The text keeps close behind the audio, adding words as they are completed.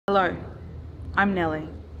Hello, I'm Nellie,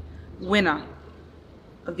 winner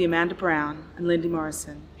of the Amanda Brown and Lindy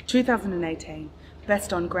Morrison 2018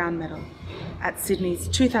 Best on Ground Medal at Sydney's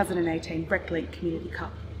 2018 Reclink Community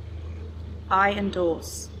Cup. I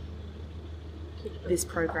endorse this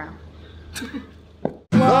program.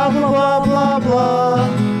 Blah blah blah blah blah,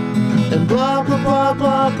 and blah blah blah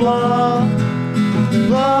blah blah,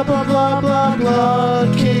 blah blah blah blah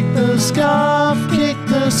blah. Kick the scarf, kick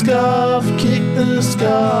the scarf, kick the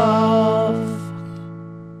scarf.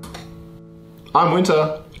 I'm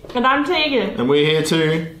Winter. And I'm Tegan. And we're here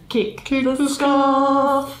to kick the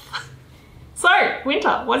scarf. So,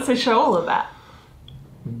 Winter, what's this show all about?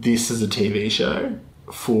 This is a TV show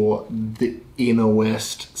for the inner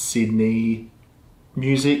west Sydney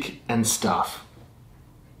music and stuff.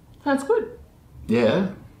 Sounds good.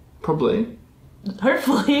 Yeah, probably.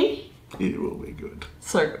 Hopefully. It will be good.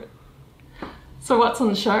 So good. So what's on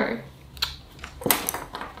the show?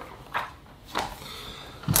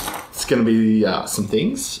 It's going to be some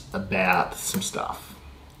things about some stuff.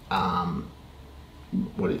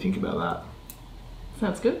 What do you think about that?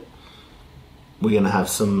 Sounds good. We're going to have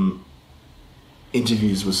some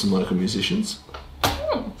interviews with some local musicians.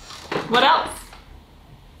 What else?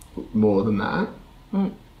 More than that.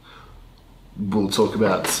 We'll talk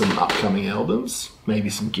about some upcoming albums, maybe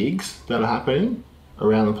some gigs that are happening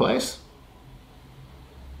around the place.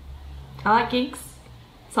 I like gigs.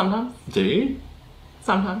 Sometimes. Do you?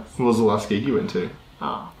 Sometimes. What was the last gig you went to?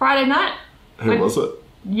 Oh, Friday night. Who was it?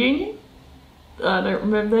 Union. I don't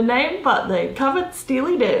remember the name, but they covered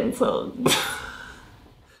Steely Dan songs.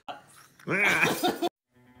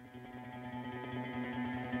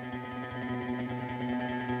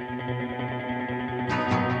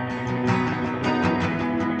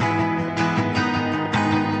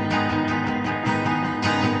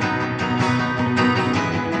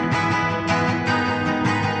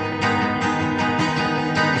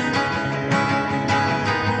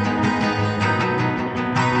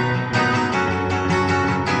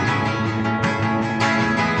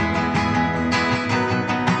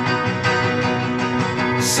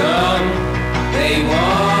 Some, they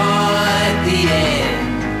want the end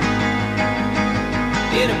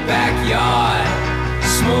in a backyard,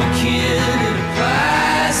 smoking in a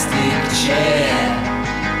plastic chair.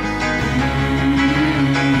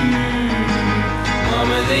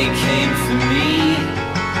 Mama, they came for me.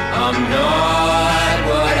 I'm not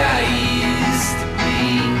what I used to be.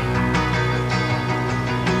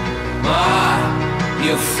 Ma,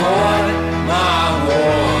 you fought my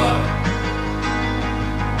war.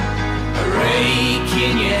 Rake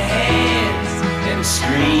in your hands and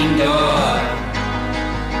screamed on.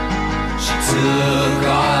 She took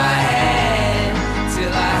all I had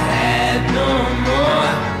till I had no more.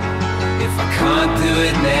 If I can't do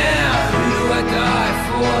it now, who do I die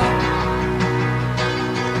for?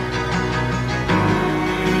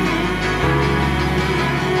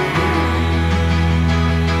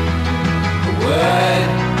 A word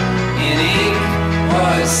in ink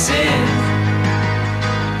was sent.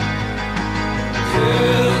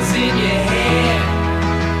 Curls in your hair,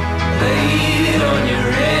 laid it on your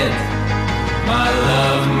rent. My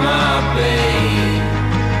love, my babe,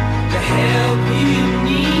 the help you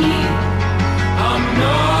need. I'm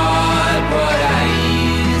not what I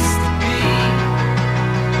used to be.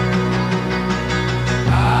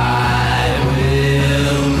 I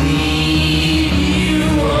will lead you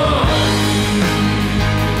on,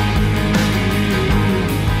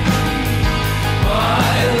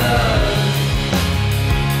 my love.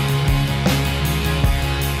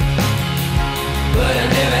 But I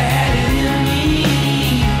never had it in me.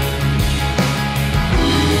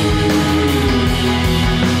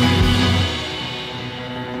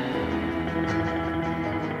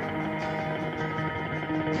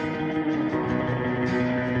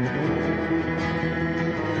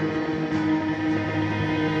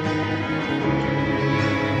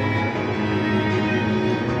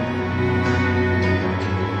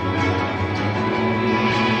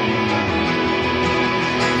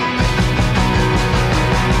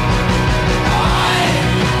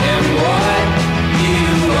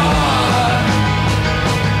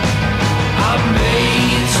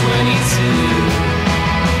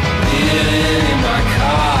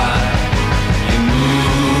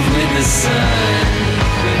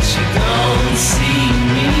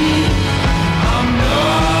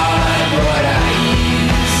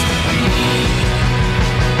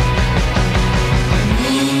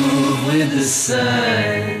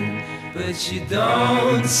 Sun, but you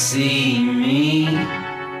don't see me.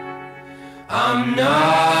 I'm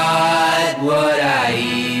not what I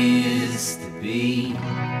used to be.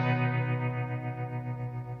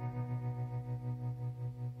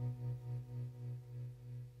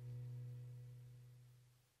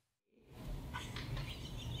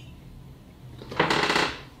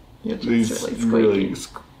 You're just These really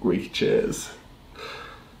squeaky chairs.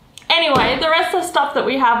 Anyway, the rest of the stuff that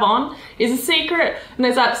we have on is a secret, and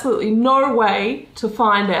there's absolutely no way to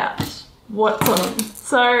find out what's on.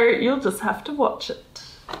 So you'll just have to watch it.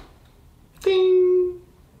 Ding!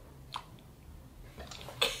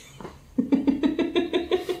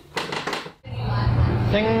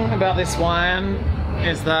 Thing about this wine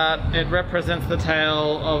is that it represents the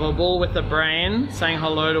tale of a bull with a brain saying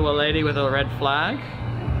hello to a lady with a red flag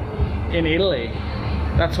in Italy.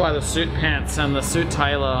 That's why the suit pants and the suit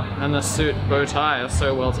tailor and the suit bow tie are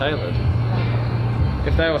so well tailored.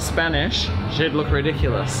 If they were Spanish, she'd look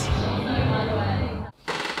ridiculous.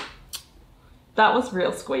 That was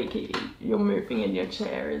real squeaky. You're moving in your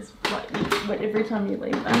chair is like every time you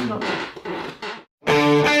lean back on it.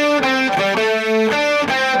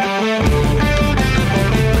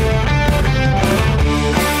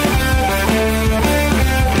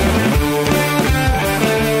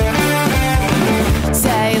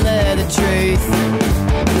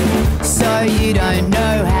 You don't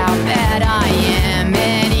know how bad I am.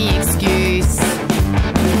 Any excuse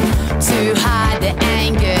to hide the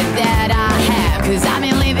anger that I have. 'Cause I've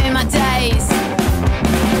been living my days.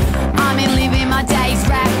 I've been living my days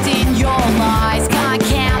wrapped in your lies. Can't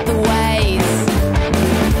count the ways.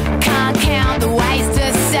 Can't count the ways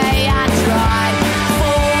to say I tried.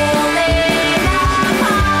 Falling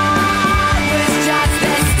apart was just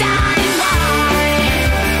the starting line.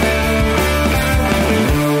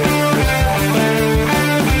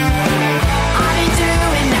 I've been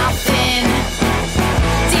doing nothing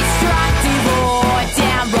destructive or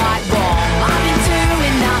downright wrong. I've been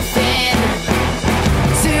doing nothing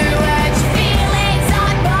to hurt your feelings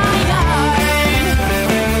on my own.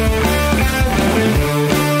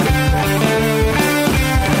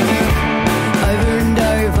 Over and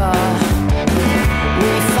over,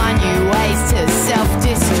 we find new ways to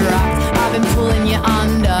self-destruct. I've been pulling you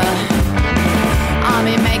under. I've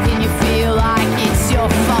been making you feel like it's your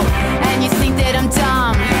fault, and you think that I'm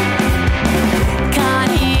dumb.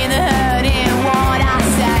 Can't hear the hurt in what I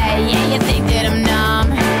say. Yeah, you think that I'm numb.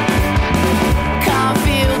 Can't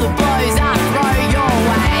feel the blows I throw your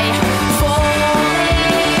way. Falling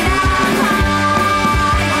apart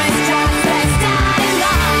was just the starting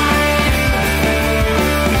line.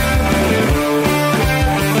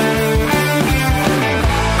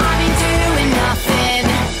 I've been doing nothing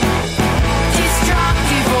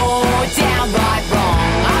destructive or downright wrong.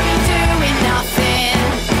 I've been doing nothing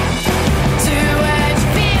to hurt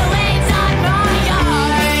your feelings on my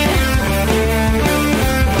own.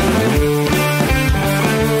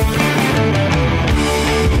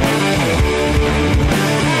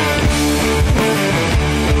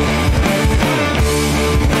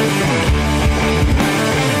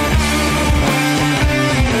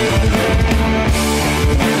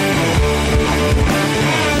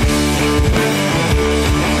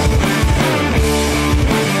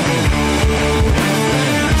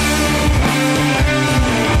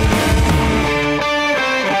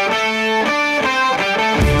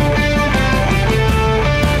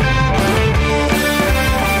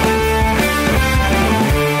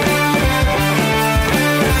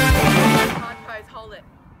 Hard pose, hold it.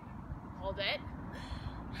 Hold it.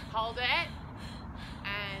 Hold it.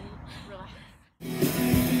 And relax.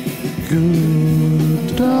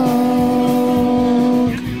 Good dog.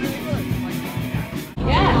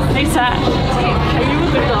 Hey, Sat. Are you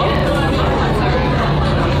a good dog?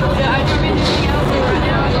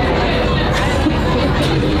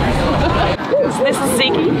 This is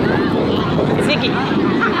Ziggy. Ziggy,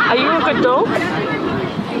 are you a good dog?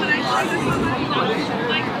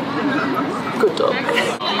 Good dog.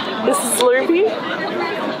 This is Loopy.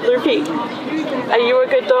 Loopy, are you a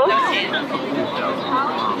good dog?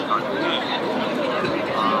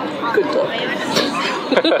 Good dog.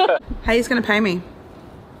 How are you gonna pay me?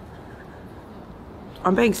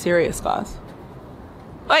 I'm being serious, guys.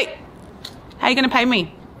 Wait! How are you gonna pay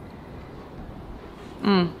me?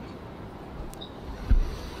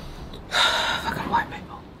 Fucking white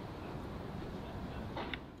people.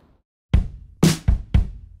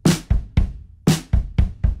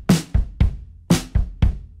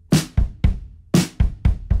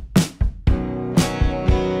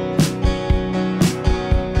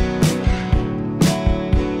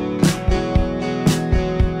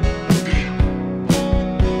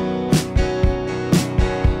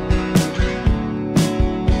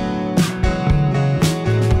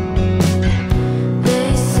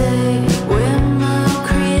 They say we're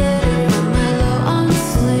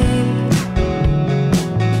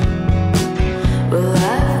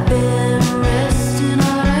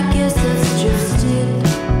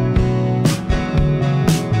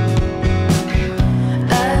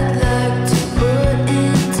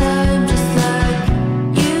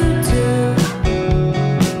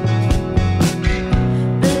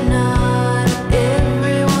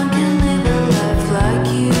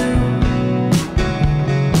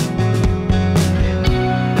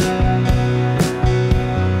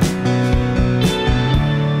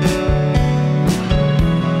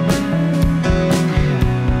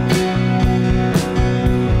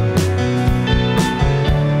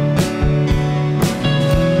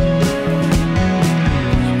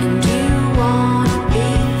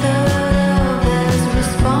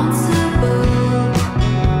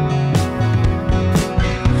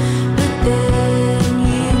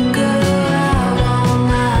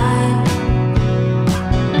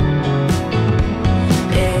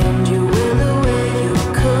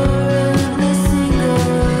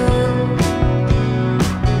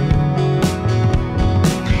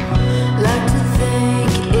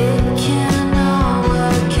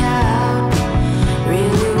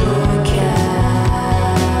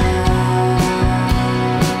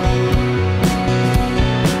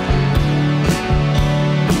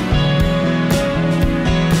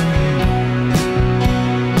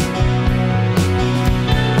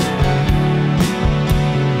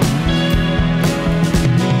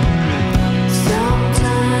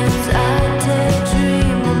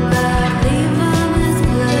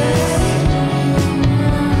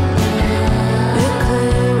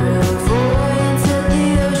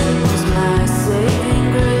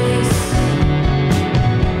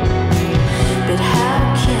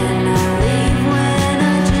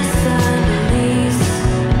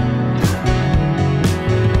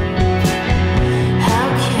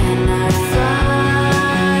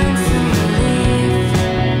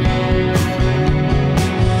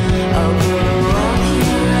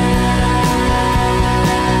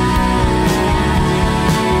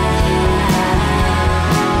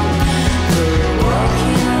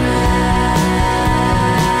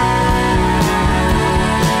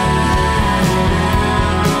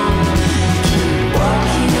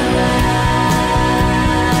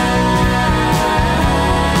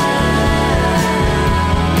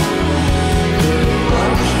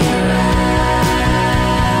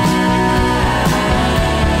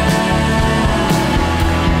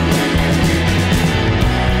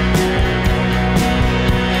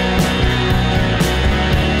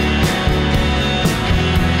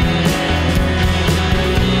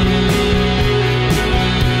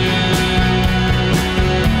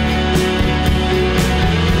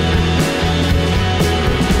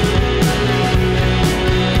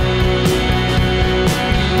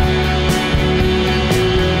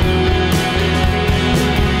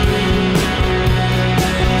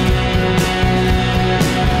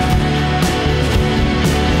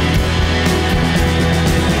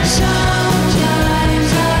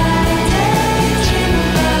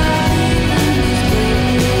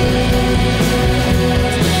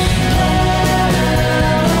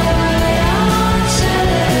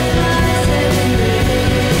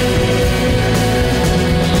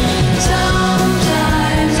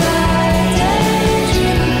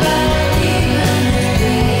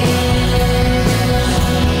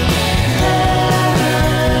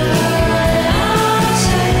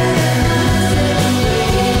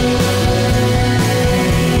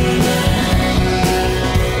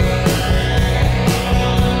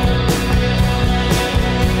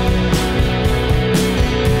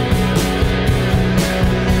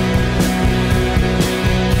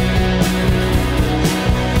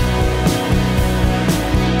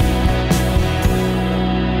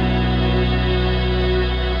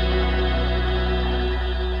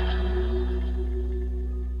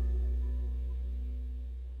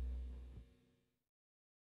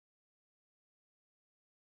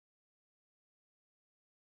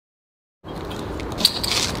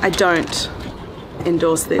I don't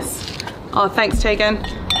endorse this. Oh, thanks, Tegan.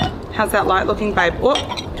 How's that light looking, babe? Oh,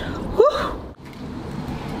 whew.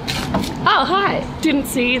 Oh, hi. Didn't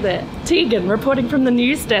see you there. Tegan reporting from the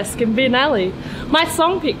news desk in Bin Alley. My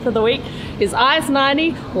song pick for the week is Eyes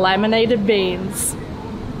 90, Laminated Beans.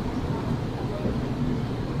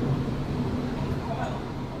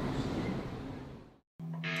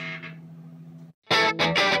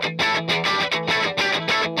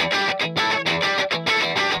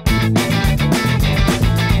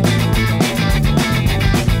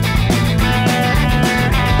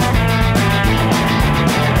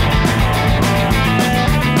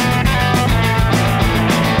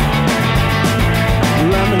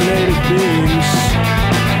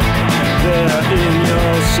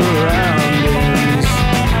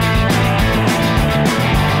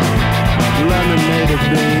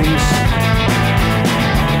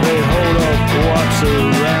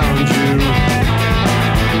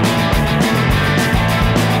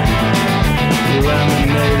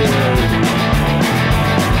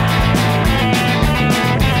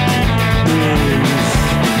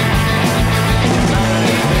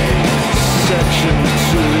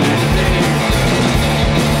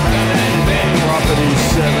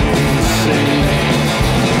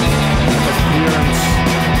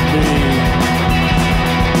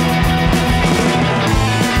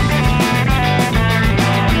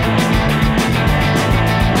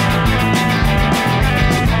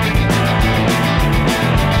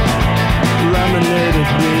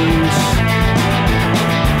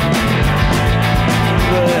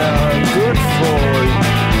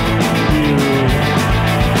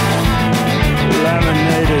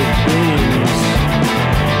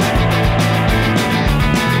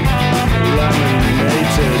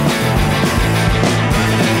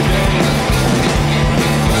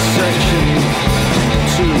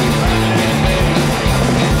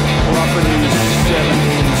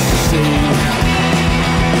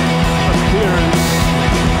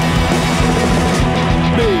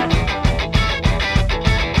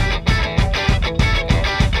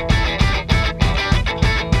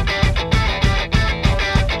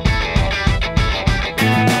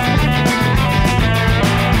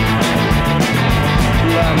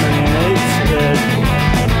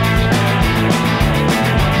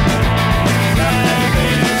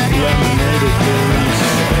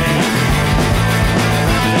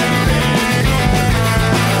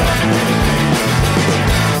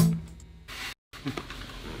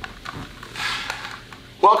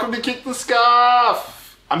 Welcome to Kick the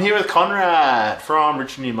Scarf! I'm here with Conrad from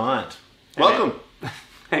Rich in Your Mind. Welcome!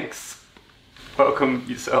 Thanks. Welcome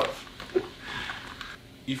yourself.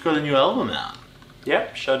 You've got a new album out.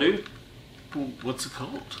 Yep, sure do. What's it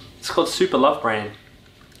called? It's called Super Love Brain.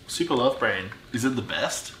 Super Love Brain. Is it the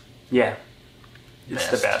best? Yeah. It's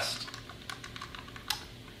the best.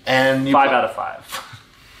 And 5 out of 5.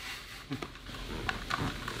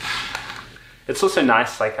 It's also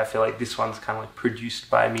nice, like I feel like this one's kind of like produced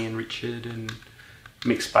by me and Richard and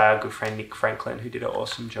mixed by our good friend Nick Franklin, who did an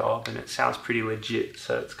awesome job, and it sounds pretty legit,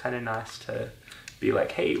 so it's kind of nice to be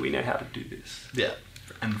like, hey, we know how to do this. Yeah,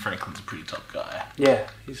 and Franklin's a pretty top guy. Yeah,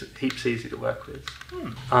 he's heaps easy to work with.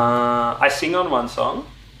 I sing on one song.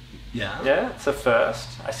 Yeah? Yeah, it's a first.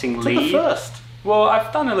 I sing lead. It's the first. Well,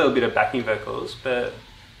 I've done a little bit of backing vocals, but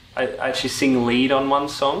I actually sing lead on one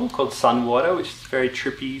song called Sun Water, which is very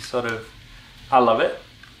trippy, sort of. I love it.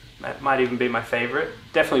 That might even be my favourite.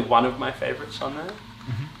 Definitely one of my favourites on there.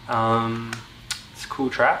 Mm-hmm. It's a cool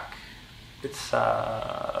track. It's,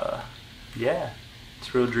 yeah,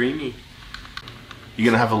 it's real dreamy. You're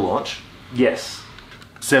going to have a launch? Yes.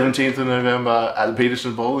 17th of November at the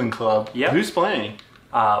Peterson Bowling Club. Yep. Who's playing?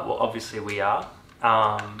 Well, obviously we are.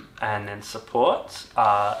 And then support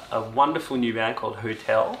a wonderful new band called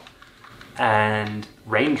Hotel and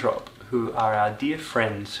Raindrop, who are our dear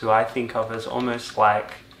friends, who I think of as almost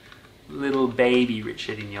like little baby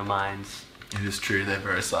Richard in your minds. It is true, they're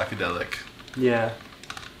very psychedelic. Yeah.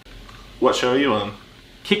 What show are you on?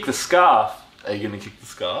 Kick the Scarf. Are you going to kick the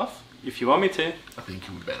scarf? If you want me to. I think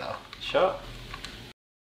you would better. Sure.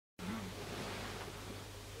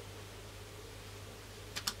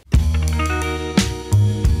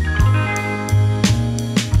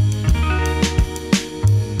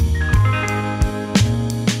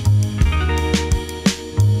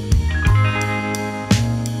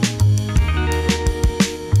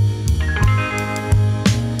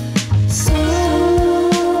 So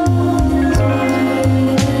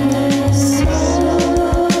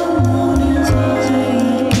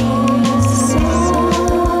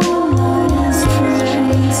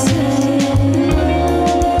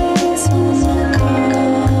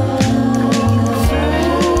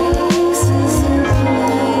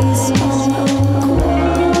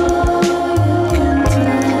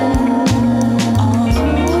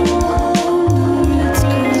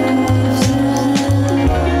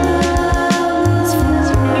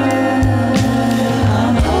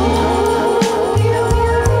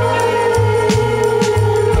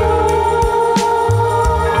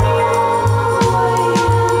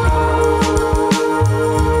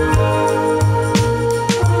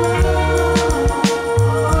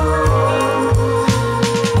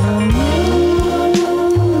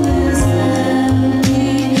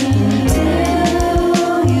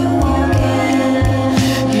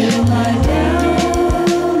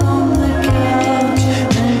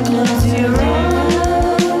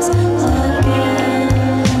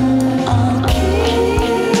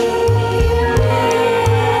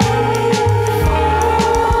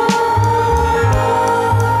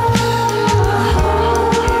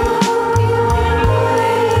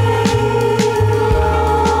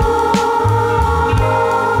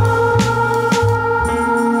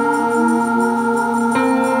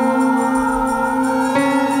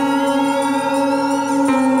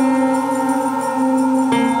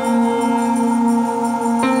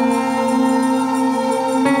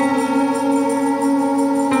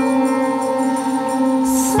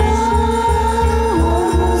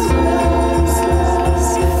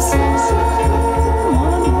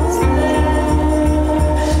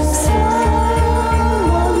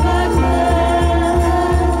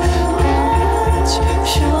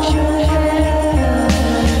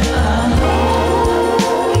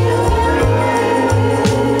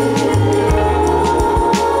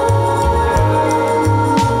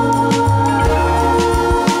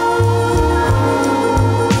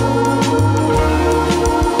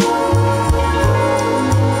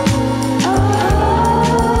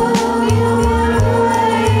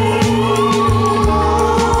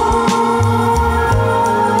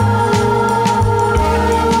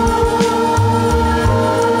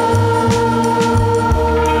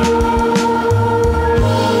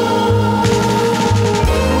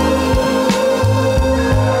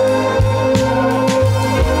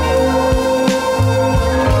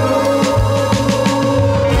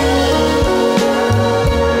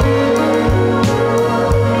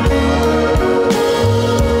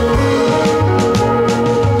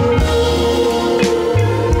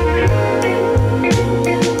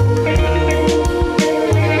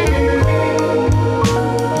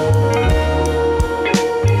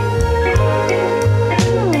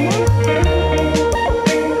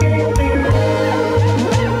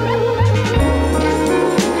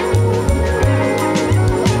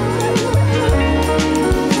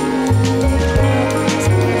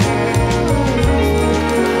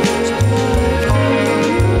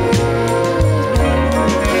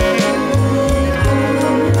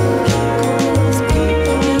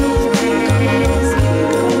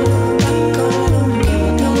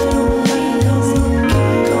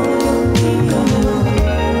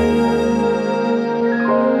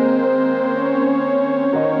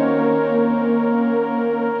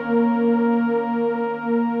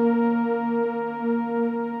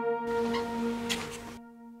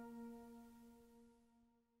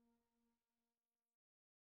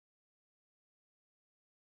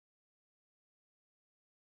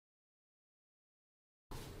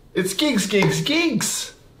It's gigs, gigs,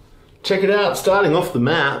 gigs! Check it out, starting off the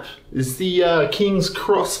map is the King's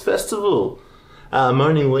Cross Festival.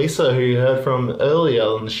 Moaning Lisa, who you heard from earlier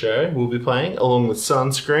on the show, will be playing, along with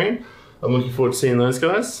Sunscreen. I'm looking forward to seeing those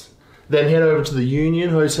guys. Then head over to the Union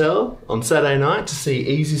Hotel on Saturday night to see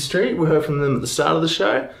Easy Street. We heard from them at the start of the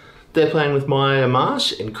show. They're playing with Maya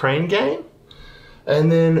Marsh and Crane Game.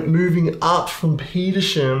 And then moving up from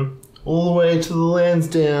Petersham all the way to the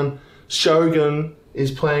Lansdowne, Shogun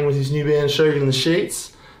is playing with his new band Shogun the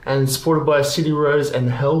Sheets, and supported by City Rose and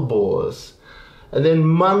Hellbores. And then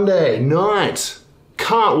Monday night,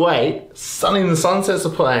 can't wait, Sunny and the Sunsets are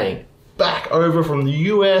playing. Back over from the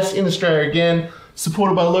US in Australia again,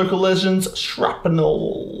 supported by local legends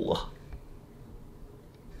Shrapnel.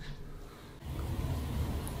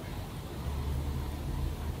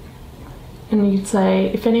 And you'd say,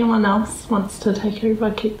 if anyone else wants to take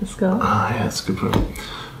over, Kick the Scarf. Ah, yeah, that's a good point.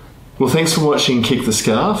 Well, thanks for watching Kick the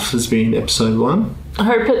Scarf. It's been episode 1. I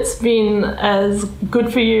hope it's been as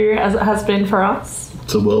good for you as it has been for us.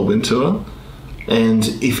 It's a whirlwind tour. And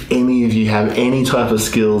if any of you have any type of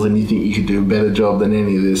skills and you think you could do a better job than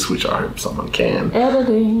any of this, which I hope someone can,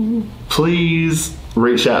 editing, please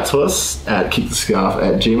reach out to us at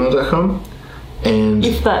kickthescarf@gmail.com. And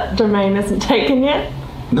if that domain isn't taken yet.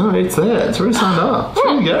 No, it's there. It's already signed up.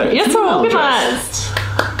 There you go. You're so organised.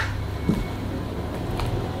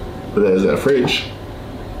 But there's our fridge.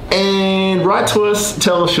 And write to us,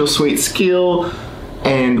 tell us your sweet skill,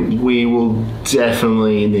 and we will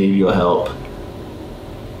definitely need your help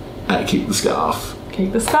at Kick the Scarf.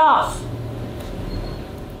 Kick the Scarf.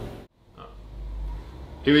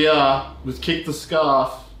 Here we are with Kick the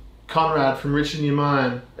Scarf. Conrad from Rich in Your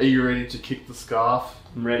Mind. Are you ready to kick the scarf?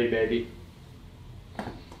 I'm ready, baby.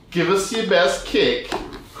 Give us your best kick.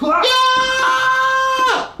 Yeah!